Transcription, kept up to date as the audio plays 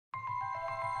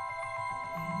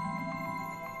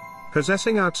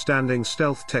Possessing outstanding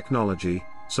stealth technology,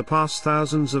 surpass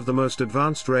thousands of the most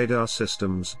advanced radar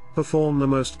systems, perform the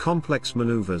most complex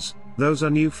maneuvers, those are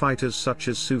new fighters such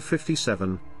as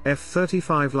Su-57,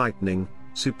 F-35 Lightning,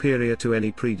 superior to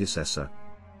any predecessor.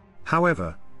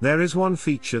 However, there is one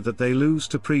feature that they lose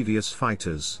to previous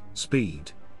fighters: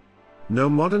 speed. No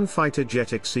modern fighter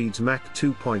jet exceeds Mach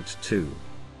 2.2.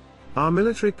 Our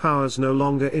military powers no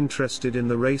longer interested in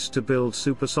the race to build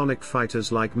supersonic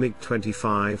fighters like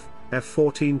MiG-25,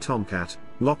 F-14 Tomcat,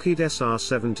 Lockheed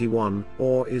SR-71,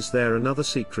 or is there another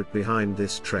secret behind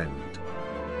this trend?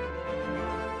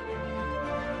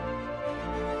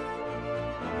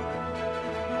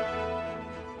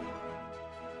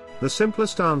 The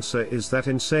simplest answer is that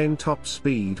insane top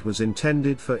speed was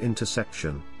intended for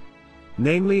interception.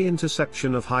 Namely,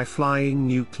 interception of high-flying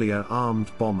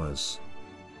nuclear-armed bombers.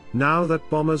 Now that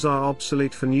bombers are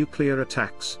obsolete for nuclear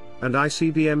attacks, and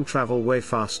ICBM travel way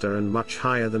faster and much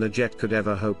higher than a jet could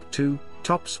ever hope to,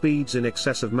 top speeds in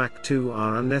excess of Mach 2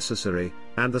 are unnecessary,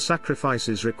 and the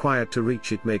sacrifices required to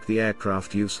reach it make the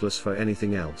aircraft useless for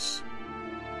anything else.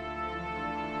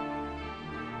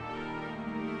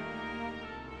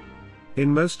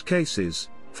 In most cases,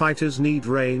 fighters need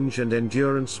range and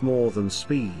endurance more than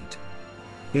speed.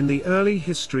 In the early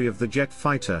history of the jet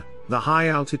fighter, the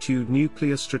high-altitude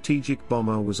nuclear strategic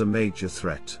bomber was a major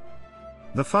threat.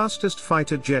 The fastest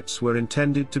fighter jets were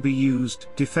intended to be used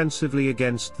defensively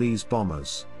against these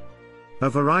bombers. A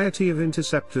variety of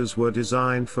interceptors were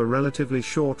designed for relatively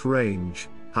short range,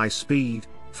 high speed,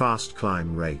 fast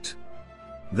climb rate.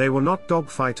 They were not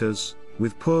dogfighters,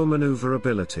 with poor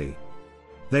maneuverability.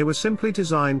 They were simply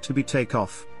designed to be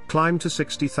takeoff, climb to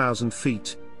 60,000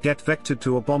 feet, get vectored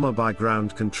to a bomber by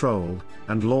ground control,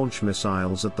 and launch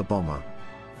missiles at the bomber.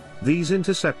 These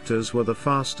interceptors were the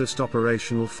fastest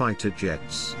operational fighter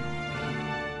jets.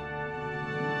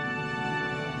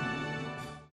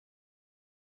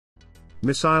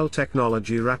 Missile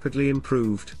technology rapidly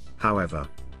improved, however.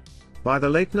 By the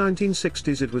late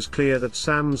 1960s it was clear that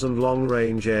SAMs and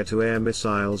long-range air-to-air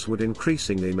missiles would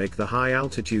increasingly make the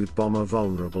high-altitude bomber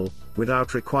vulnerable,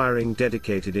 without requiring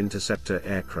dedicated interceptor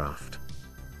aircraft.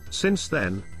 Since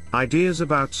then, ideas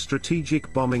about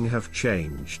strategic bombing have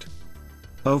changed.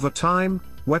 Over time,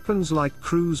 weapons like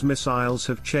cruise missiles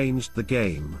have changed the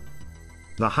game.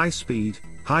 The high-speed,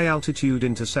 high-altitude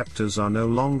interceptors are no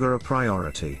longer a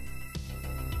priority.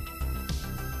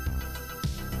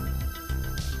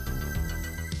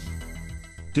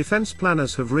 Defense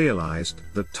planners have realized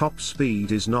that top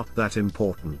speed is not that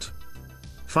important.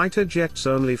 Fighter jets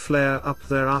only flare up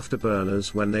their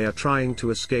afterburners when they are trying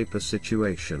to escape a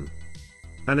situation.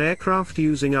 An aircraft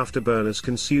using afterburners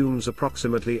consumes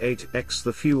approximately 8x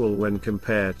the fuel when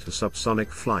compared to subsonic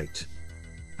flight.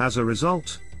 As a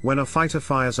result, when a fighter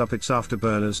fires up its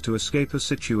afterburners to escape a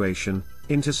situation,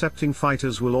 intercepting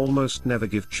fighters will almost never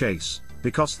give chase,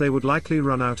 because they would likely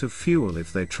run out of fuel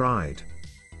if they tried.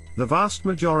 The vast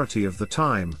majority of the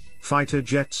time, fighter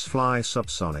jets fly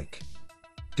subsonic.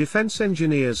 Defense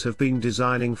engineers have been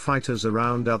designing fighters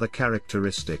around other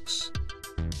characteristics.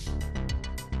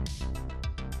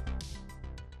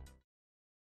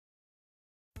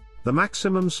 The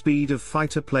maximum speed of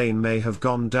fighter plane may have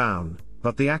gone down,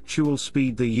 but the actual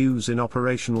speed they use in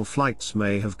operational flights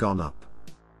may have gone up.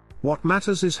 What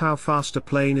matters is how fast a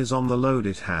plane is on the load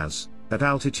it has, at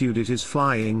altitude it is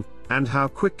flying, and how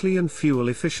quickly and fuel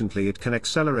efficiently it can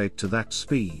accelerate to that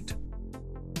speed.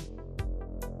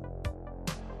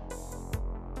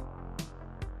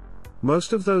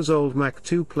 Most of those old Mach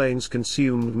 2 planes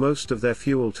consumed most of their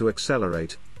fuel to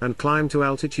accelerate, and climb to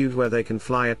altitude where they can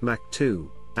fly at Mach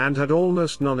 2, and had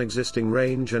almost non-existing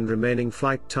range and remaining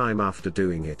flight time after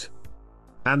doing it.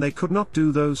 And they could not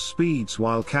do those speeds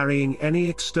while carrying any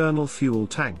external fuel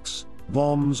tanks,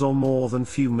 bombs or more than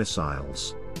few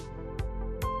missiles.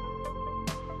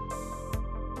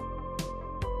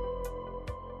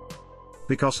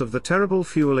 Because of the terrible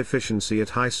fuel efficiency at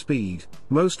high speed,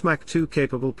 most Mach 2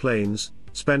 capable planes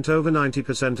spent over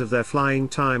 90% of their flying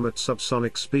time at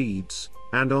subsonic speeds,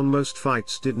 and on most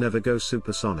flights did never go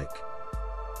supersonic.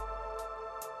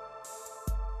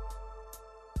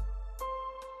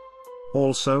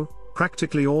 Also,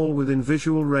 practically all within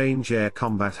visual range air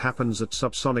combat happens at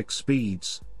subsonic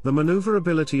speeds. The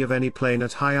maneuverability of any plane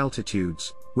at high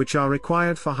altitudes, which are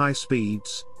required for high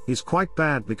speeds, is quite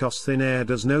bad because thin air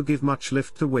does no give much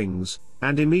lift to wings,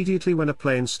 and immediately when a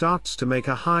plane starts to make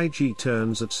a high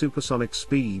G-turns at supersonic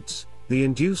speeds, the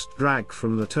induced drag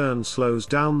from the turn slows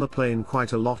down the plane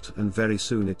quite a lot and very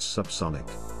soon it's subsonic.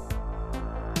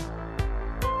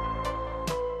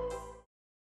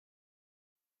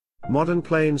 Modern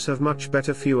planes have much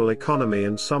better fuel economy,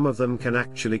 and some of them can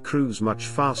actually cruise much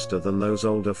faster than those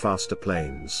older faster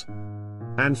planes.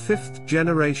 And fifth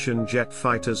generation jet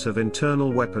fighters have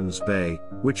internal weapons bay,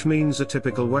 which means a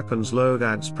typical weapons load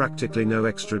adds practically no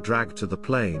extra drag to the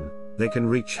plane. They can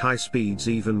reach high speeds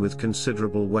even with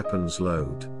considerable weapons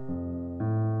load.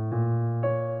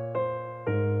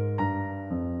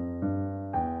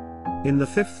 In the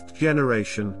fifth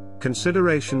generation,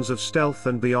 considerations of stealth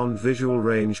and beyond visual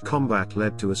range combat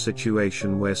led to a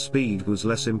situation where speed was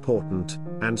less important,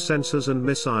 and sensors and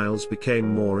missiles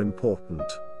became more important.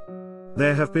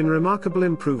 There have been remarkable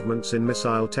improvements in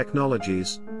missile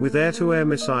technologies, with air-to-air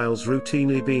missiles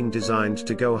routinely being designed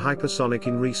to go hypersonic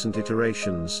in recent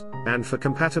iterations, and for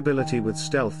compatibility with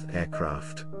stealth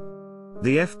aircraft.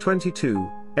 The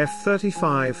F-22,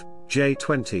 F-35,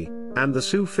 J-20, and the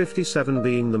Su-57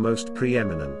 being the most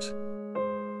preeminent.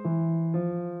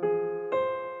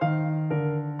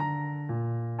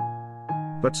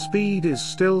 But speed is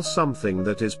still something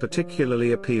that is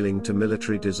particularly appealing to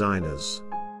military designers.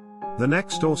 The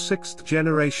next or sixth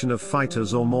generation of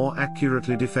fighters, or more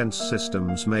accurately defense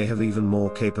systems, may have even more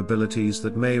capabilities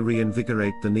that may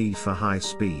reinvigorate the need for high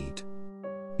speed.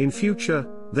 In future,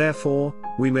 therefore,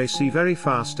 we may see very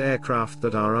fast aircraft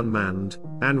that are unmanned,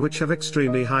 and which have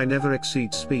extremely high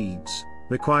never-exceed speeds,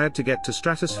 required to get to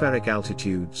stratospheric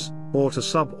altitudes, or to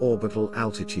suborbital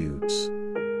altitudes.